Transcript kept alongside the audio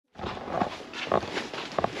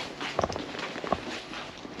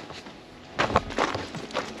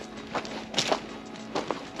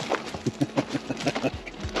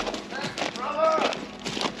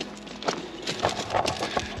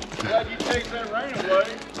that rain away.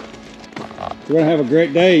 We're gonna have a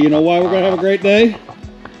great day. You know why we're gonna have a great day?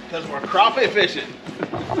 Because we're crappie fishing.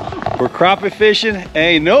 We're crappie fishing.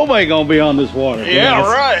 Ain't nobody gonna be on this water. Yeah,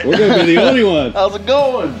 right. We're gonna be the only ones. How's it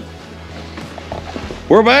going?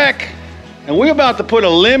 We're back, and we're about to put a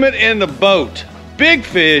limit in the boat. Big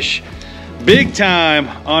fish, big time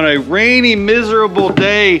on a rainy, miserable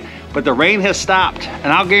day, but the rain has stopped.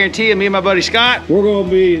 And I'll guarantee you, me and my buddy Scott, we're gonna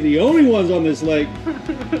be the only ones on this lake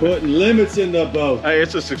putting limits in the boat. Hey,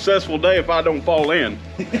 it's a successful day if I don't fall in.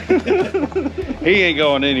 He ain't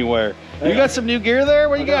going anywhere. You got some new gear there?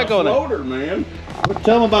 What you got going on? Floater, man.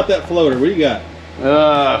 Tell them about that floater. What do you got?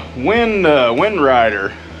 Wind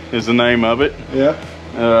Rider is the name of it. Yeah.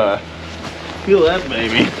 Feel that,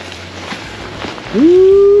 baby.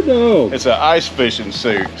 Ooh, no. It's an ice fishing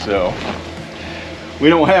suit, so we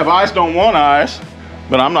don't have ice, don't want ice,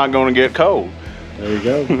 but I'm not going to get cold. There you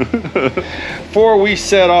go. Before we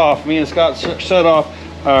set off, me and Scott set off,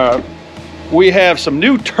 we have some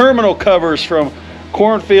new terminal covers from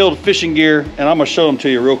Cornfield Fishing Gear, and I'm gonna show them to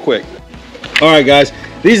you real quick. All right, guys,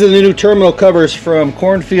 these are the new terminal covers from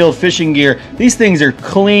Cornfield Fishing Gear. These things are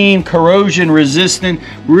clean, corrosion resistant,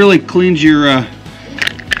 really cleans your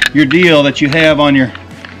deal that you have on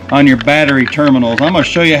your battery terminals. I'm gonna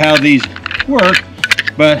show you how these work,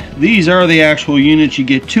 but these are the actual units. You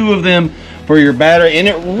get 2 of them for your battery, and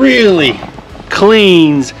it really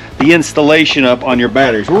cleans the installation up on your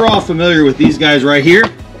batteries. We're all familiar with these guys right here,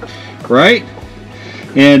 right?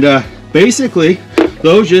 And basically,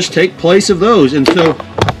 those just take place of those. And so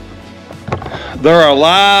there are a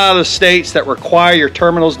lot of states that require your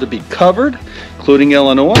terminals to be covered, including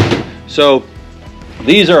Illinois. So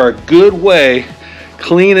these are a good way,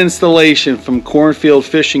 clean installation from Cornfield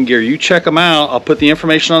Fishing Gear. You check them out. I'll put the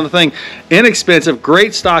information on the thing. Inexpensive,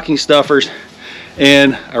 great stocking stuffers,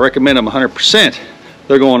 and I recommend them 100%.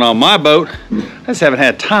 They're going on my boat. I just haven't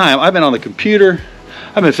had time. I've been on the computer.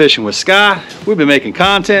 I've been fishing with Scott. We've been making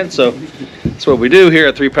content, so that's what we do here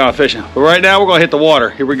at 3 Pound Fishing. But right now, we're gonna hit the water.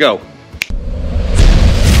 Here we go.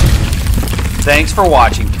 Thanks for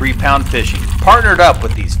watching 3 Pound Fishing, partnered up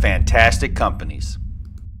with these fantastic companies.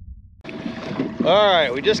 All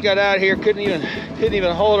right, we just got out here. Couldn't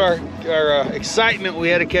even hold our excitement. We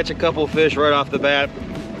had to catch a couple of fish right off the bat.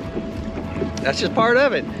 That's just part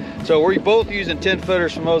of it. So we're both using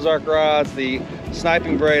 10-footers from Ozark rods, the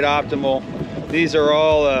Sniping Braid Optimal. These are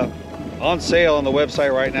all on sale on the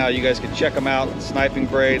website right now. You guys can check them out. Sniping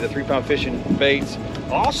Braid, the 3 Pound Fishing baits.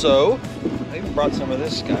 Also, I even brought some of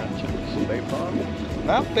this, Scott. Bait pop?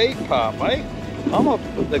 Not bait pop, right?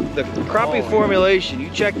 The crappie formulation. You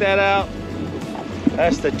check that out.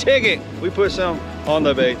 That's the ticket. We put some on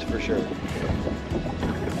the baits for sure.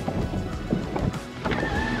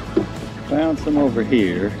 Found some over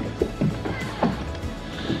here.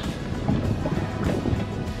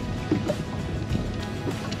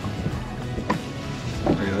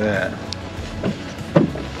 Look at that.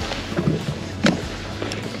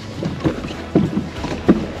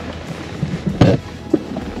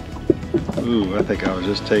 Ooh, I think I was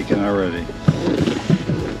just taken already.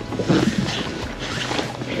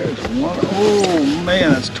 There's one. Oh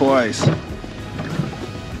man, that's twice. Oh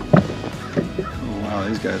wow,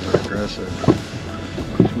 these guys are aggressive.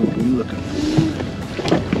 What are you looking for?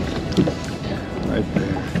 Right there.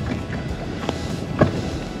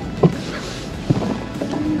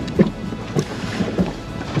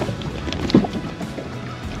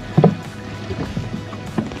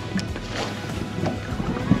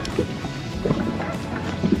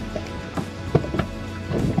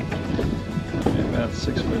 About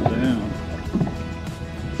 6 foot down.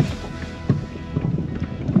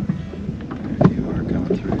 There you are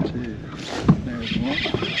coming through too. There's one.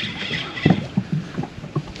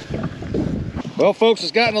 Well, folks,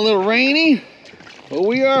 it's gotten a little rainy, but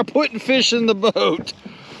we are putting fish in the boat.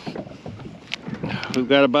 We've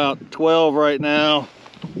got about 12 right now,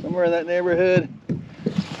 somewhere in that neighborhood.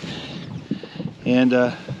 And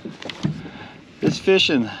it's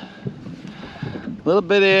fishing a little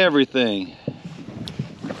bit of everything.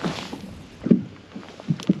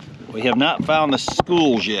 We have not found the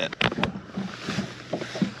schools yet. Look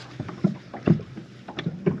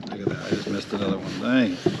at that, I just missed another one.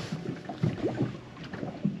 Dang.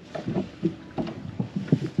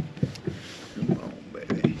 Come on,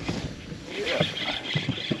 baby. Yeah.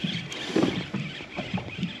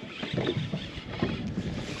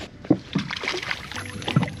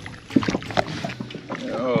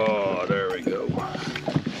 Oh, there we go.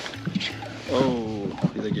 Oh,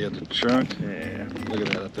 you think you had the chunk? Yeah, look at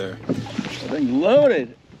that up there. That thing's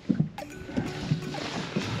loaded.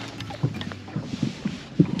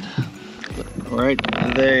 Right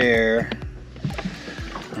there.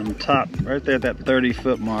 on top, right there at that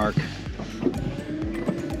 30-foot mark.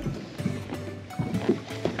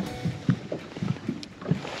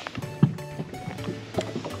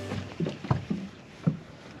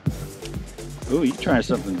 Ooh, you trying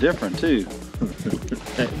something different too.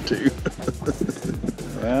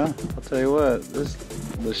 Well, I'll tell you what,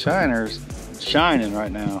 the shiner's shining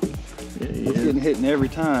right now. Yeah, It's getting hitting every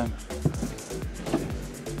time.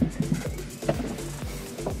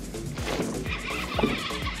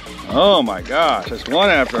 Oh my gosh, it's one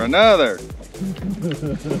after another.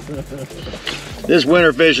 This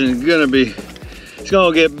winter fishing is it's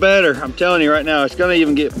gonna get better. I'm telling you right now, it's gonna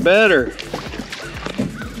even get better.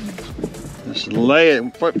 Just lay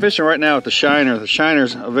it, fishing right now with the shiner. The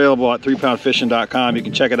shiner's available at 3poundfishing.com. You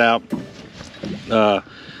can check it out.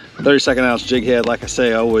 32nd ounce jig head, like I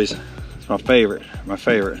say always, it's my favorite.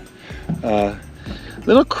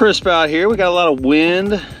 Little crisp out here. We got a lot of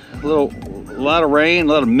wind, a lot of rain, a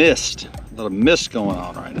lot of mist going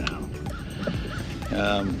on right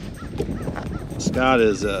now. Scott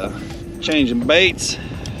is changing baits,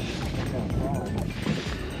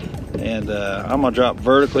 and I'm gonna drop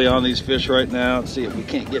vertically on these fish right now and see if we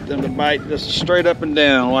can't get them to bite just straight up and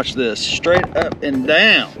down. Watch this, straight up and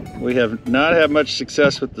down. We have not had much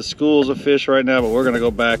success with the schools of fish right now, but we're gonna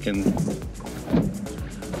go back and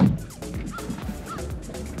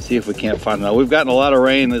see if we can't find them. We've gotten a lot of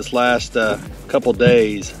rain this last couple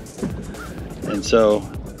days, and so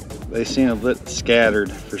they seem a bit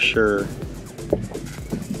scattered for sure.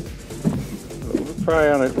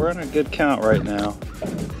 But we're on a good count right now.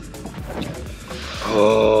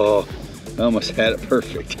 Oh, I almost had it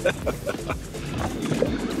perfect.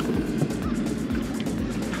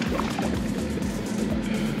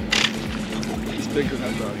 He's bigger than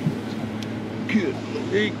I thought he was. Good.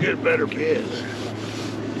 He get better fish.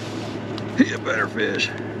 He get better fish.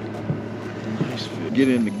 Nice fish. Get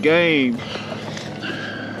in the game.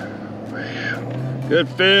 Good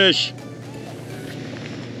fish.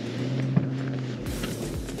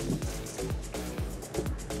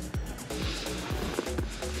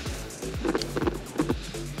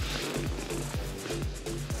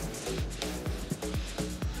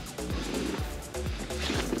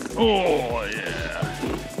 Oh, yeah.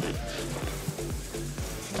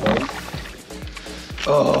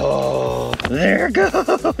 Oh, there it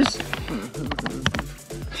goes.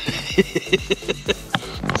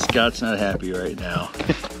 Scott's not happy right now.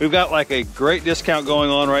 We've got like a great discount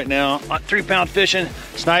going on right now on 3-pound fishing,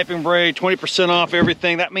 sniping braid, 20% off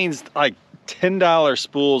everything. That means like $10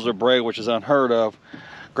 spools of braid, which is unheard of.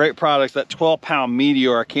 Great products. That 12-pound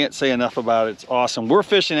Meteor, I can't say enough about it. It's awesome. We're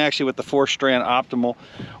fishing actually with the 4-strand Optimal,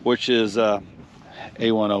 which is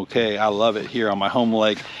A1OK. I love it here on my home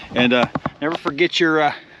lake. And never forget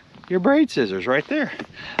your braid scissors right there.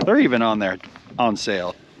 They're even on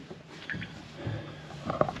sale.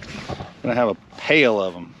 Gonna have a pail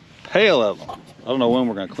of them. I don't know when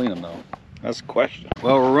we're gonna clean them though. That's the question.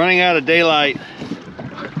 Well, we're running out of daylight.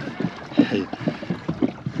 I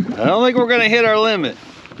don't think we're gonna hit our limit.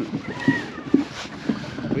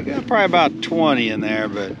 We got probably about 20 in there,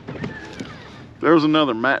 but If there was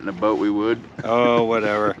another mat in the boat, we would. oh,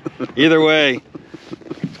 whatever. Either way,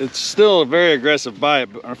 it's still a very aggressive bite,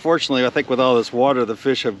 but unfortunately, I think with all this water, the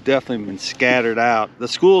fish have definitely been scattered out. The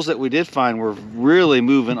schools that we did find were really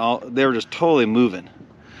moving. They were just totally moving.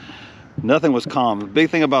 Nothing was calm. The big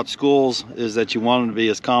thing about schools is that you want them to be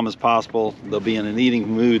as calm as possible. They'll be in an eating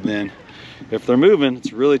mood then. If they're moving,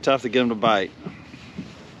 it's really tough to get them to bite.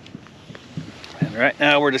 And right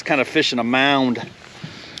now, we're just kind of fishing a mound.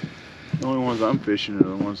 The only ones I'm fishing are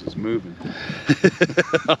the ones that's moving.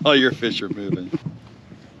 All your fish are moving.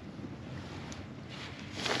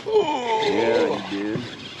 Oh. Yeah, you did.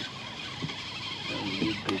 That was a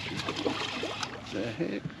good picture. What the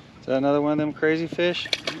heck? Is that another one of them crazy fish?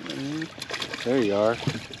 There you are.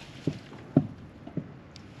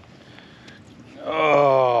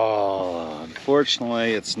 Oh,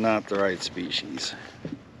 unfortunately, it's not the right species.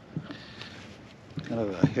 Kind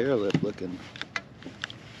of a hair lip looking.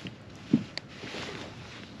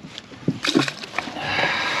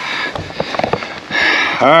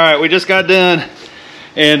 All right, we just got done,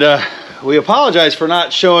 and we apologize for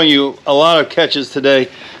not showing you a lot of catches today,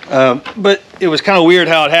 but it was kind of weird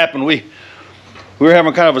how it happened. We were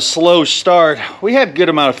having kind of a slow start. We had a good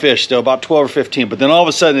amount of fish still, about 12 or 15, but then all of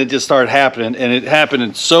a sudden it just started happening, and it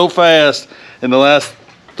happened so fast in the last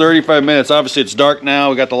 35 minutes. Obviously it's dark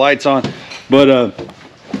now, we got the lights on, but it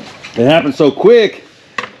happened so quick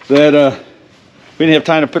that we didn't have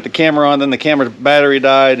time to put the camera on. Then the camera battery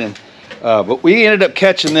died, and but we ended up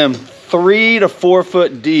catching them 3 to 4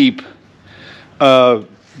 foot deep,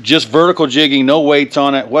 just vertical jigging, no weights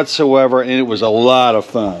on it whatsoever, and it was a lot of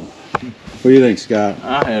fun. What do you think, Scott?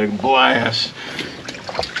 I had a blast.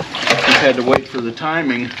 Just had to wait for the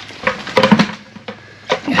timing.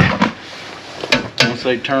 Once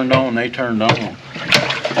they turned on, they turned on.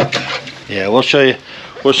 Yeah, we'll show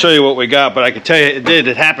you what we got, but I can tell you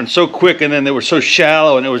it happened so quick, and then they were so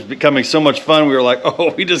shallow, and it was becoming so much fun. We were like,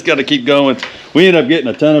 oh, we just got to keep going. We ended up getting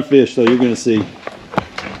a ton of fish, so you're going to see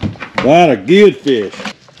a lot of good fish.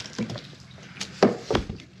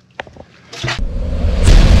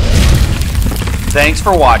 Thanks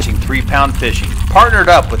for watching 3 Pound Fishing, partnered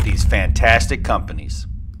up with these fantastic companies.